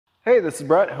Hey, this is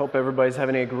Brett. Hope everybody's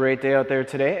having a great day out there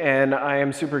today, and I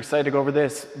am super excited to go over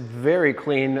this very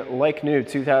clean, like new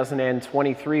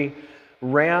 2023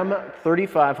 Ram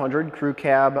 3500 Crew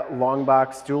Cab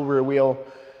Longbox Dual Rear Wheel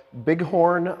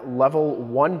Bighorn Level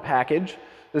 1 package.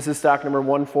 This is stock number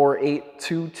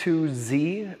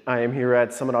 14822Z. I am here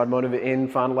at Summit Automotive in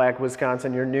Fond du Lac,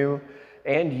 Wisconsin, your new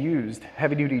and used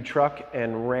heavy-duty truck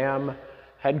and Ram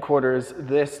headquarters.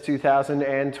 This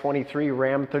 2023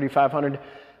 Ram 3500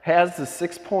 has the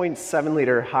 6.7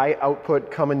 liter high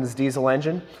output Cummins diesel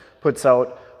engine, puts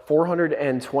out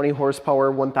 420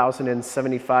 horsepower,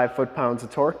 1,075 foot-pounds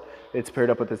of torque. It's paired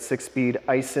up with a 6-speed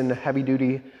Aisin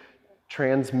heavy-duty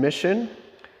transmission.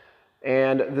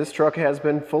 And this truck has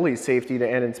been fully safetied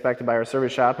and inspected by our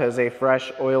service shop, has a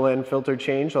fresh oil and filter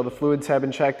change. All the fluids have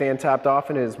been checked and topped off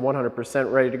and is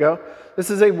 100% ready to go. This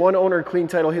is a one-owner, clean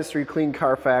title history, clean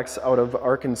CARFAX out of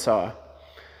Arkansas.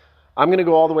 I'm going to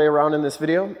go all the way around in this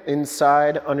video,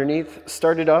 inside, underneath,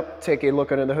 start it up, take a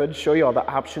look under the hood, show you all the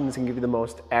options, and give you the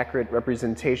most accurate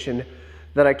representation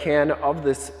that I can of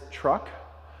this truck.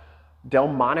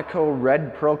 Delmonico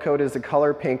red pearl coat is the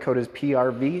color, paint code is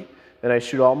PRV, and I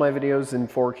shoot all my videos in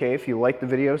 4K. If you like the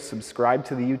video, subscribe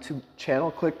to the YouTube channel,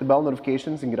 click the bell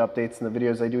notifications, and get updates on the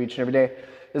videos I do each and every day,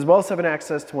 as well as having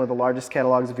access to one of the largest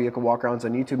catalogs of vehicle walkarounds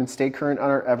on YouTube, and stay current on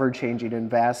our ever-changing and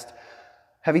vast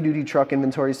heavy-duty truck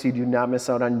inventory so you do not miss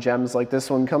out on gems like this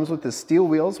one. Comes with the steel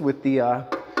wheels with the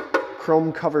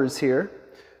chrome covers here,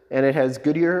 and it has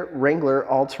Goodyear Wrangler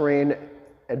all-terrain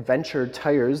adventure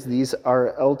tires. These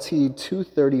are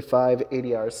LT235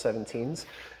 ADR 17s,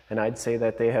 and I'd say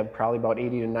that they have probably about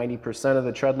 80 to 90% of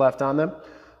the tread left on them.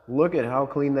 Look at how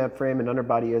clean that frame and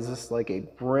underbody is. This is like a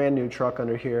brand new truck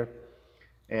under here,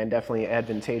 and definitely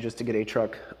advantageous to get a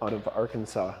truck out of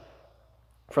Arkansas.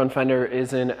 Front fender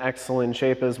is in excellent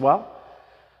shape as well.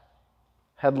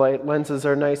 Headlight lenses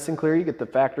are nice and clear. You get the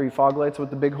factory fog lights with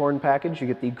the Bighorn package. You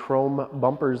get the chrome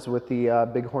bumpers with the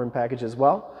Bighorn package as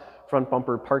well. Front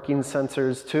bumper parking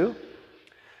sensors too.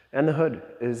 And the hood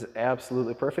is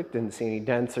absolutely perfect. Didn't see any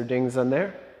dents or dings on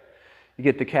there. You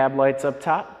get the cab lights up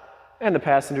top. And the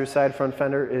passenger side front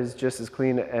fender is just as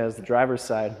clean as the driver's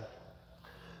side.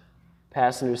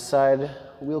 Passenger side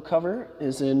wheel cover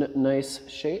is in nice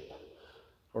shape,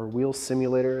 or wheel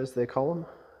simulator as they call them.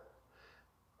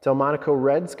 Delmonico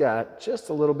red's got just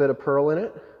a little bit of pearl in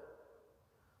it.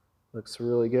 Looks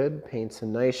really good, paint's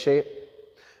in nice shape.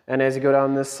 And as you go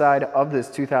down this side of this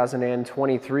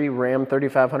 2023 Ram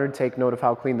 3500, take note of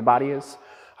how clean the body is,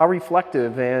 how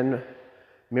reflective and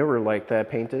mirror-like that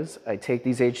paint is. I take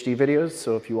these HD videos,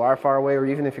 so if you are far away or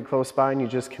even if you're close by and you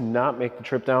just cannot make the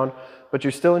trip down, but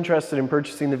you're still interested in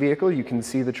purchasing the vehicle, you can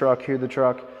see the truck, hear the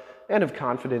truck, and have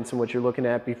confidence in what you're looking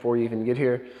at before you even get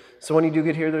here. So when you do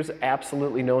get here, there's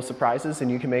absolutely no surprises, and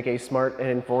you can make a smart and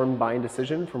informed buying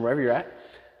decision from wherever you're at.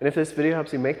 And if this video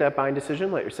helps you make that buying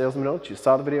decision, let your salesman know that you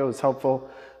saw the video, it was helpful,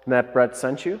 and that Brett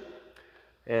sent you.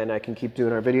 And I can keep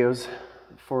doing our videos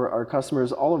for our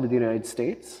customers all over the United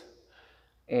States.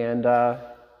 And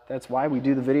that's why we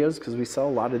do the videos, because we sell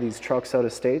a lot of these trucks out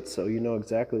of state, so you know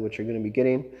exactly what you're going to be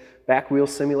getting. Back wheel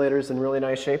simulator's in really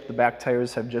nice shape. The back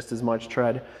tires have just as much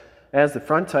tread as the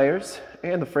front tires,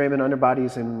 and the frame and underbody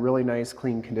is in really nice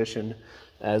clean condition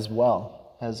as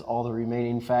well. Has all the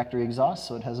remaining factory exhaust,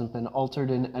 so it hasn't been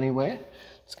altered in any way.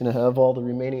 It's going to have all the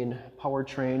remaining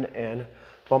powertrain and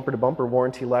bumper-to-bumper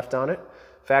warranty left on it.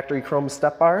 Factory chrome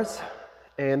step bars,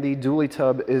 and the dually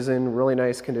tub is in really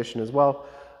nice condition as well.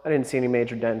 I didn't see any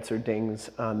major dents or dings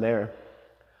on there.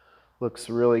 Looks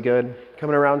really good.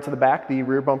 Coming around to the back, the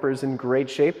rear bumper is in great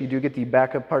shape. You do get the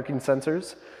backup parking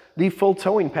sensors. The full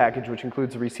towing package, which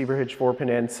includes a receiver hitch, 4-pin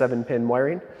and 7-pin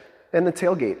wiring. And the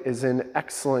tailgate is in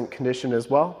excellent condition as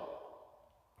well.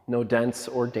 No dents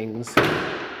or dings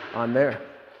on there.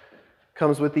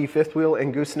 Comes with the fifth wheel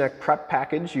and gooseneck prep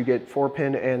package. You get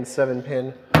 4-pin and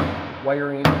 7-pin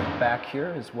wiring back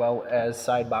here, as well as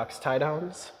side box tie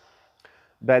downs.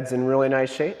 Bed's in really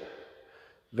nice shape.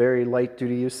 Very light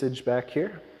duty usage back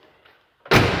here.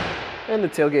 And the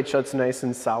tailgate shuts nice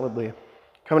and solidly.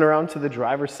 Coming around to the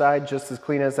driver's side, just as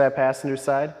clean as that passenger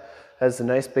side. Has the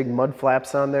nice big mud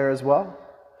flaps on there as well.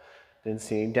 Didn't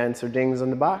see any dents or dings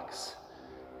on the box.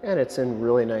 And it's in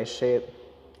really nice shape.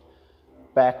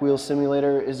 Back wheel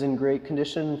simulator is in great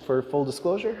condition for full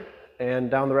disclosure. And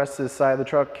down the rest of the side of the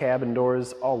truck, cab and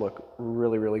doors all look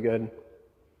really, really good.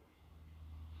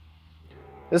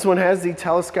 This one has the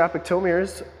telescopic tow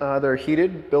mirrors. They're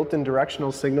heated, built-in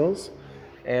directional signals.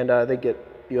 And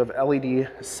you have LED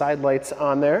side lights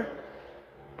on there.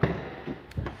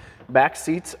 Back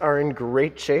seats are in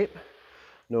great shape.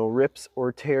 No rips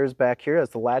or tears back here.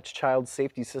 Has the Latch child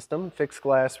safety system, fixed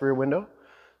glass rear window.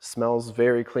 Smells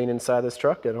very clean inside this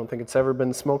truck. I don't think it's ever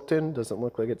been smoked in. Doesn't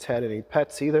look like it's had any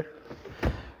pets either.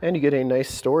 And you get a nice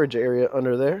storage area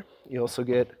under there. You also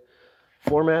get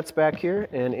floor mats back here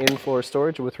and in-floor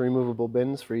storage with removable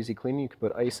bins for easy cleaning. You can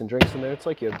put ice and drinks in there. It's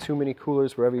like you have 2 mini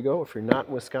coolers wherever you go. If you're not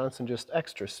in Wisconsin, just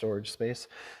extra storage space.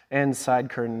 And side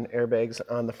curtain airbags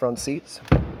on the front seats.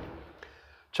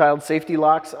 Child safety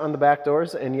locks on the back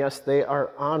doors. And yes, they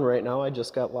are on right now. I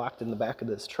just got locked in the back of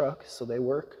this truck, so they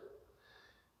work.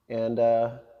 And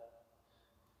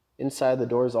inside the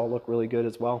doors all look really good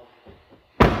as well.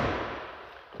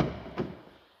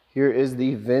 Here is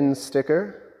the VIN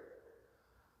sticker.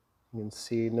 You can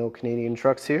see no Canadian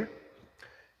trucks here.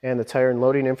 And the tire and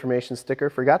loading information sticker.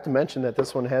 Forgot to mention that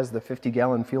this one has the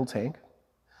 50-gallon fuel tank.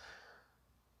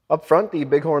 Up front, the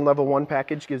Bighorn Level 1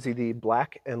 package gives you the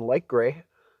black and light gray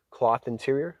cloth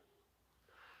interior.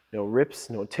 No rips,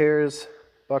 no tears,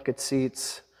 bucket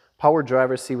seats, power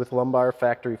driver's seat with lumbar,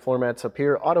 factory floor mats up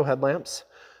here, auto headlamps,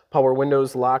 power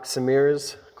windows, locks and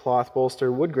mirrors, cloth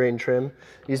bolster, wood grain trim.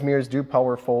 These mirrors do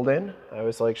power fold in. I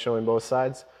always like showing both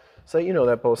sides so that you know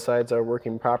that both sides are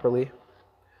working properly.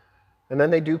 And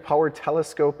then they do power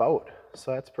telescope out,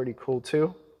 so that's pretty cool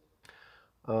too.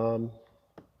 You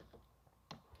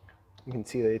can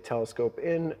see they telescope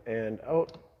in and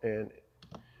out and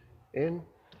in,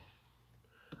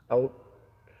 out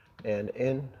and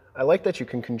in. I like that you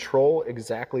can control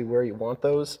exactly where you want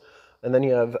those. And then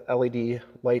you have LED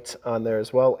lights on there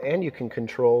as well. And you can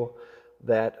control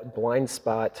that blind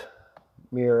spot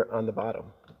mirror on the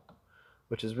bottom,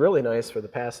 which is really nice for the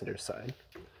passenger side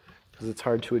because it's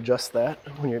hard to adjust that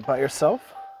when you're by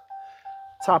yourself.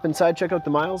 Let's hop inside, check out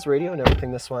the miles, radio, and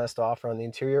everything this one has to offer on the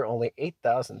interior. Only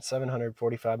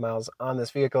 8,745 miles on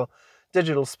this vehicle.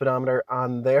 Digital speedometer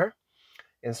on there.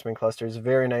 Instrument cluster is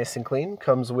very nice and clean.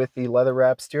 Comes with the leather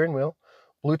wrap steering wheel.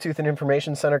 Bluetooth and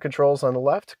information center controls on the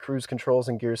left. Cruise controls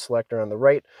and gear selector on the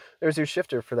right. There's your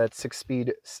shifter for that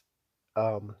 6-speed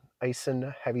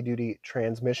Aisin heavy-duty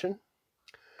transmission.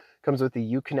 Comes with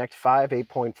the Uconnect 5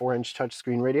 8.4-inch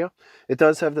touchscreen radio. It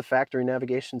does have the factory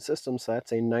navigation system, so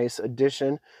that's a nice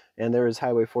addition. And there is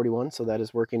Highway 41, so that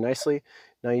is working nicely.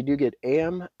 Now you do get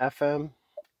AM, FM,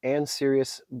 and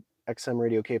Sirius XM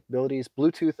radio capabilities,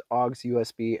 Bluetooth, AUX,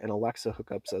 USB, and Alexa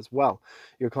hookups as well.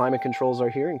 Your climate controls are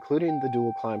here, including the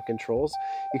dual climate controls.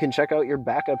 You can check out your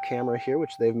backup camera here,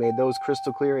 which they've made those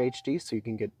crystal clear HD, so you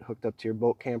can get hooked up to your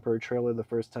boat, camper, or trailer the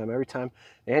first time, every time.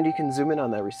 And you can zoom in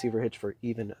on that receiver hitch for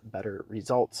even better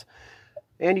results.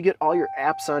 And you get all your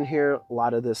apps on here. A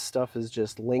lot of this stuff is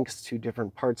just links to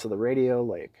different parts of the radio,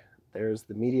 like there's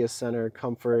the media center,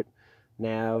 comfort,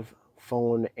 nav,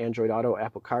 phone, Android Auto,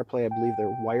 Apple CarPlay. I believe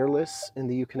they're wireless in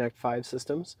the Uconnect 5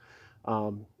 systems.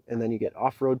 And then you get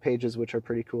off-road pages, which are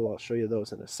pretty cool. I'll show you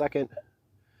those in a second.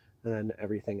 And then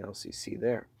everything else you see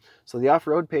there. So the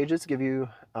off-road pages give you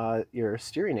your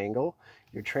steering angle,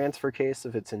 your transfer case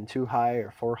if it's in 2 high or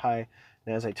 4 high.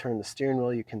 And as I turn the steering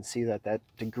wheel, you can see that that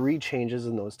degree changes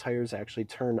and those tires actually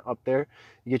turn up there.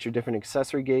 You get your different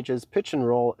accessory gauges, pitch and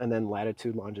roll, and then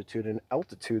latitude, longitude, and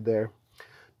altitude there.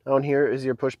 Down here is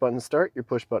your push button start, your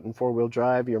push button 4-wheel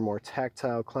drive, your more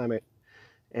tactile climate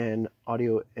and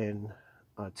audio and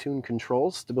tune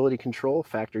controls, stability control,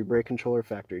 factory brake controller,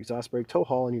 factory exhaust brake, tow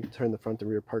haul, and you can turn the front and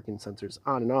rear parking sensors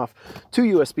on and off. 2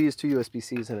 USBs, 2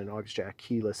 USB-Cs, and an aux jack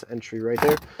keyless entry right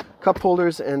there. Cup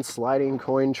holders and sliding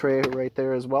coin tray right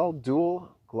there as well.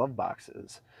 Dual glove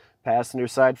boxes. Passenger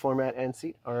side floor mat and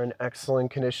seat are in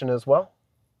excellent condition as well.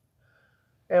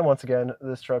 And once again,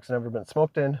 this truck's never been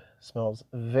smoked in, smells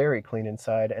very clean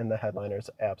inside, and the headliner's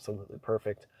absolutely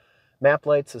perfect. Map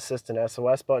lights, assist and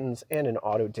SOS buttons, and an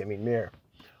auto dimming mirror.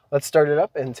 Let's start it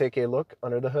up and take a look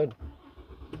under the hood.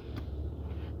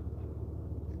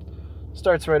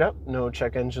 Starts right up, no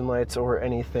check engine lights or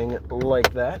anything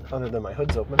like that, other than my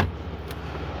hood's open.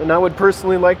 And I would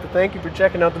personally like to thank you for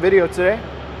checking out the video today.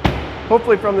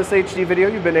 Hopefully from this HD video,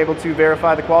 you've been able to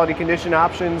verify the quality, condition,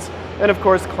 options, and of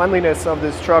course cleanliness of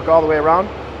this truck all the way around.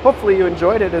 Hopefully you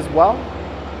enjoyed it as well.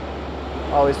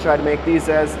 Always try to make these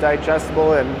as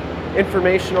digestible and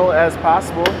informational as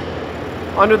possible.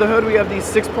 Under the hood we have the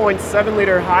 6.7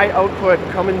 liter high output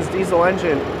Cummins diesel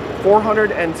engine,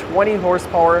 420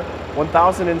 horsepower,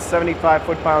 1,075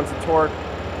 foot-pounds of torque.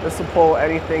 This will pull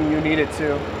anything you need it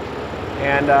to.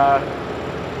 And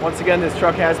once again, this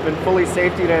truck has been fully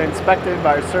safetied and inspected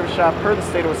by our service shop per the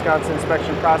state of Wisconsin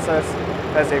inspection process.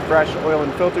 Has a fresh oil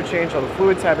and filter change. All the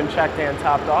fluids have been checked and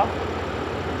topped off.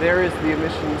 There is the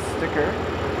emissions sticker.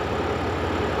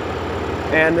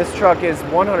 And this truck is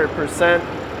 100%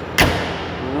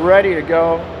 ready to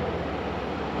go.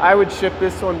 I would ship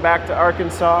this one back to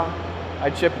Arkansas.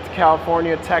 I'd ship it to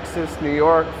California, Texas, New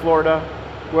York, Florida.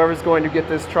 Whoever's going to get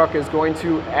this truck is going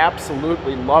to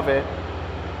absolutely love it.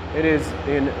 It is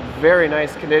in very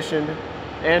nice condition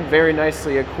and very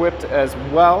nicely equipped as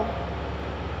well.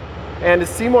 And to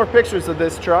see more pictures of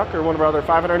this truck or one of our other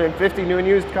 550 new and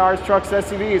used cars, trucks,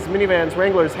 SUVs, minivans,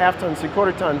 Wranglers, half tons,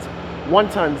 3/4 tons, 1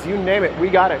 tons, you name it, we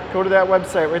got it. Go to that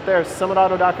website right there,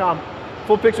 summitauto.com.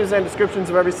 Full pictures and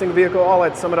descriptions of every single vehicle, all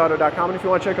at summitauto.com. And if you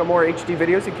want to check out more HD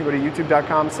videos, you can go to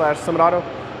youtube.com/summitauto.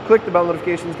 Click the bell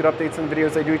notifications, get updates on the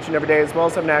videos I do each and every day, as well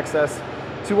as having access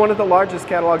to one of the largest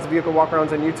catalogs of vehicle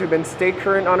walkarounds on YouTube, and stay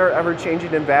current on our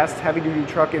ever-changing and vast heavy-duty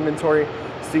truck inventory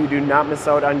so you do not miss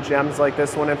out on gems like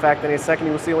this one. In fact, in a second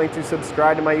you will see a link to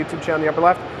subscribe to my YouTube channel in the upper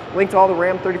left, link to all the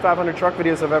Ram 3500 truck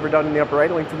videos I've ever done in the upper right,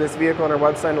 a link to this vehicle on our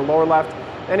website in the lower left,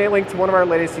 and a link to one of our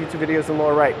latest YouTube videos in the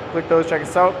lower right. Click those, check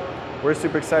us out. We're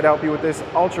super excited to help you with this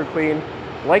ultra clean,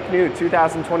 like new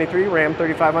 2023 Ram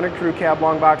 3500 Crew Cab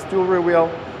Long Box Dual Rear Wheel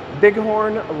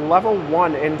Bighorn Level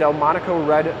 1 in Delmonico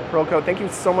Red Pearl Coat. Thank you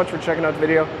so much for checking out the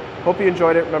video. Hope you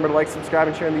enjoyed it. Remember to like, subscribe,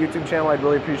 and share on the YouTube channel. I'd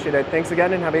really appreciate it. Thanks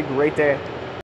again and have a great day.